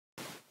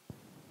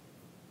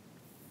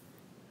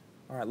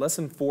All right,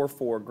 lesson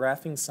 4.4,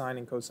 graphing sine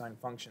and cosine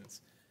functions.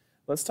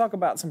 Let's talk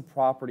about some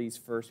properties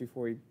first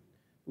before we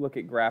look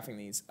at graphing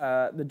these.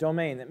 The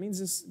domain, that means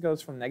this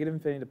goes from negative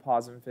infinity to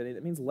positive infinity.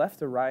 That means left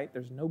to right,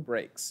 there's no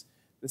breaks.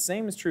 The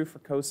same is true for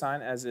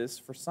cosine as is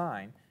for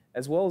sine,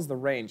 as well as the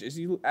range. As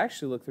you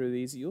actually look through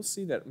these, you'll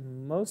see that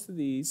most of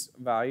these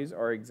values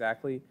are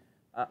exactly,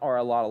 are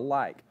a lot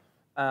alike.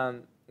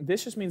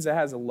 This just means it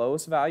has a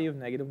lowest value of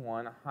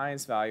 -1, a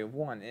highest value of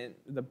 1. And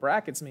the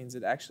brackets means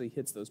it actually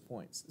hits those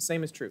points. The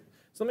same is true.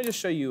 So let me just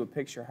show you a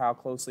picture how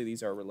closely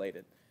these are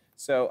related.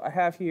 So I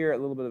have here a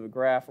little bit of a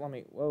graph.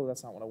 Whoa,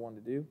 that's not what I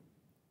wanted to do.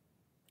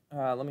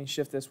 Let me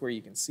shift this where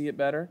you can see it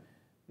better.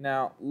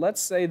 Now,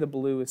 let's say the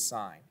blue is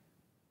sine.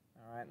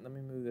 All right, let me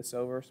move this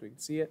over so we can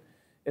see it.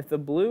 If the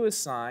blue is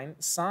sine,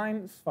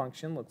 sine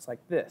function looks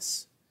like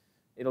this.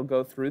 It'll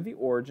go through the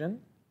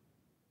origin,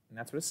 and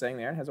that's what it's saying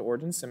there. It has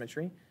origin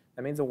symmetry.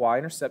 That means the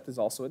y-intercept is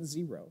also at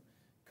 0.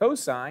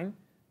 Cosine,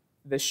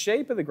 the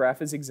shape of the graph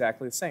is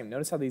exactly the same.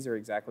 Notice how these are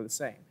exactly the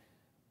same.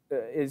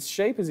 Its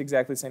shape is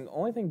exactly the same. The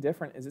only thing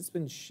different is it's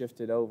been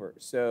shifted over.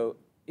 So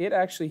it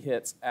actually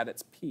hits at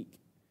its peak.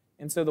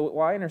 And so the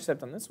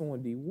y-intercept on this one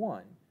would be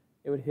 1.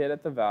 It would hit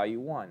at the value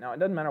 1. Now, it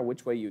doesn't matter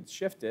which way you'd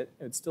shift it.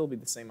 It would still be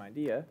the same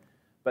idea.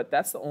 But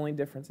that's the only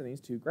difference in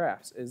these two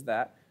graphs, is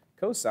that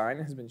cosine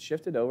has been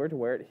shifted over to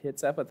where it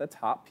hits up at the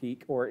top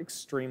peak, or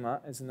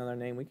extrema is another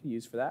name we could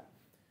use for that.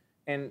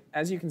 And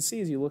as you can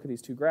see, as you look at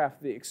these two graphs,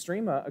 the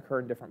extrema occur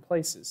in different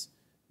places.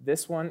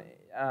 This one,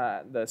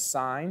 the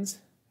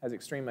sines, has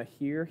extrema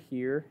here,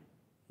 here,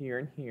 here,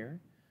 and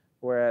here,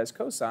 whereas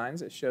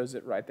cosines, it shows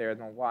it right there in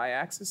the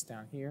y-axis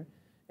down here,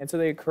 and so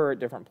they occur at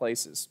different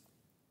places.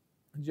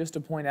 Just to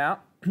point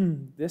out,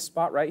 this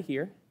spot right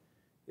here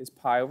is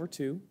pi over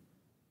 2.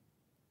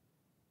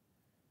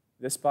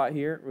 This spot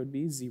here would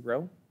be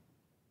 0.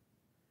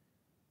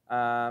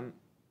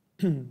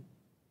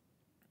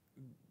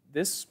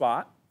 This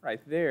spot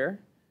right there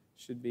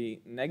should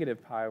be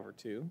negative pi over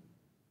 2.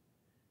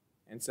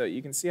 And so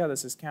you can see how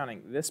this is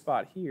counting. This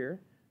spot here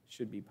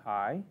should be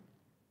pi,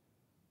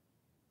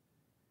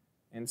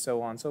 and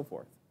so on and so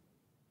forth.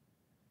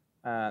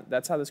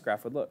 That's how this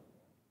graph would look.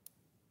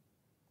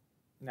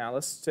 Now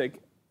let's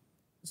take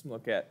some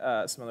look at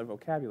some other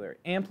vocabulary.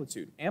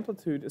 Amplitude.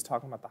 Amplitude is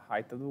talking about the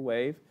height of the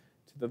wave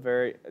to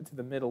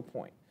the middle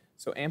point.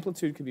 So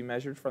amplitude could be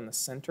measured from the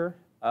center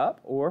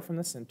up or from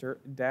the center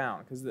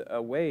down, because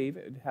a wave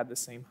would have the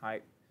same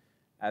height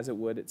as it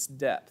would its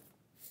depth.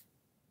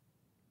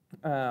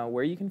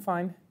 Where you can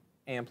find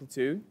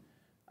amplitude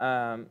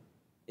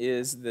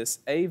is this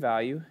A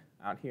value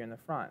out here in the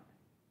front.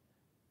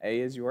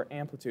 A is your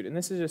amplitude. And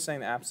this is just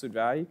saying the absolute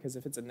value, because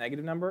if it's a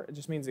negative number, it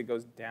just means it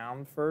goes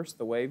down first,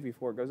 the wave,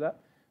 before it goes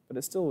up, but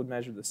it still would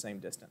measure the same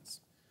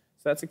distance.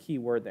 So that's a key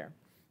word there.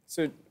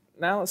 So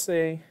now let's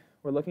say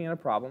we're looking at a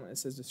problem. It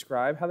says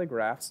describe how the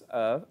graphs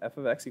of f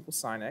of x equals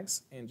sine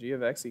x and g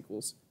of x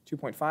equals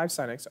 2.5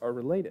 sine x are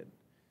related.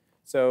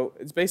 So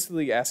it's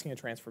basically asking a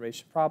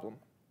transformation problem.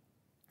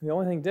 The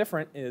only thing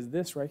different is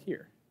this right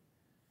here,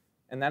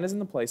 and that is in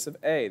the place of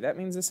a. That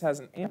means this has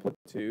an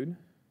amplitude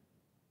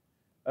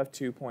of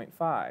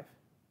 2.5.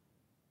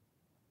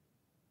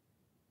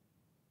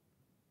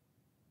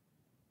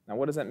 Now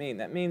what does that mean?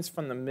 That means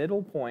from the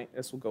middle point,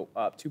 this will go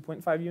up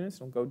 2.5 units,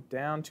 and it'll go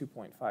down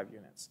 2.5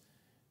 units.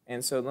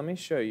 And so let me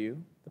show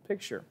you the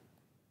picture.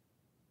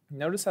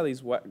 Notice how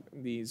these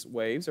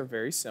waves are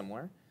very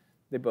similar.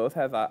 They both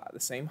have the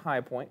same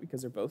high point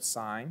because they're both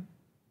sine.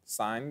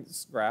 Sine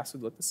graphs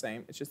would look the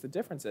same. It's just the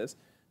difference is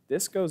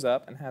this goes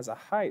up and has a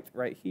height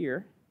right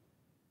here.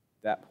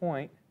 That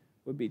point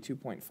would be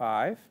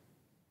 2.5.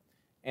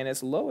 And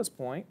its lowest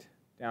point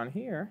down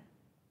here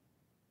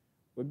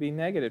would be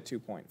negative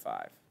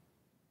 2.5.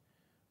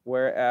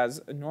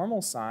 Whereas a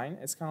normal sine,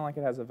 it's kind of like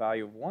it has a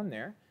value of 1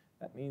 there.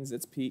 That means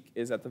its peak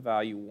is at the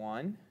value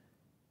 1,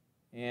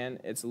 and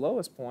its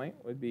lowest point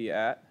would be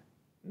at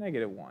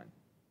negative 1.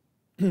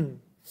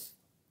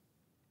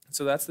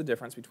 So that's the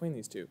difference between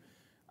these two.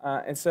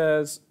 It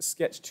says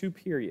sketch 2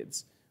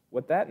 periods.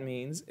 What that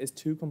means is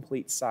 2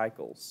 complete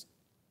cycles.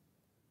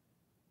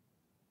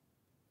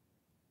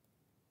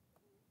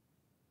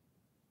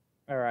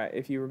 All right,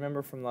 if you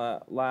remember from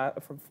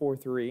from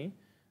 4.3,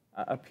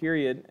 a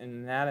period in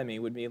anatomy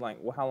would be like,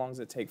 well, how long does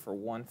it take for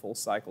one full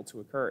cycle to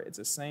occur? It's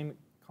the same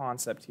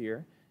concept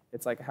here.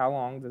 It's like, how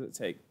long does it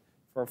take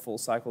for a full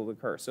cycle to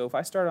occur? So if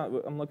I start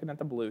on, I'm looking at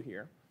the blue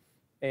here,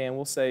 and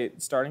we'll say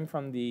starting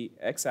from the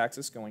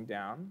x-axis going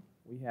down,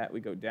 we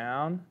go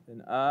down,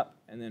 then up,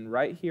 and then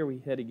right here we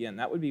hit again.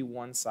 That would be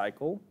one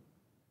cycle,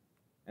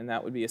 and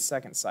that would be a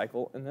second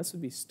cycle, and this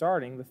would be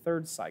starting the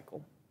third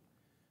cycle.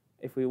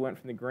 If we went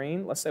from the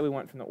green, let's say we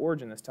went from the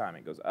origin this time.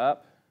 It goes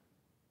up,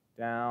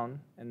 down,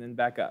 and then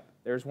back up.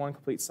 There's one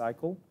complete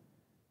cycle.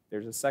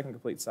 There's a second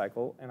complete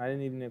cycle, and I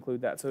didn't even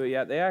include that. So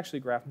yeah, they actually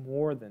graph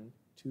more than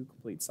 2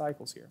 complete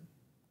cycles here.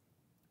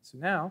 So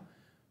now,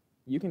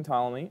 you can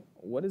tell me,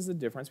 what is the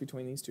difference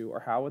between these two,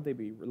 or how would they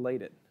be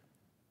related?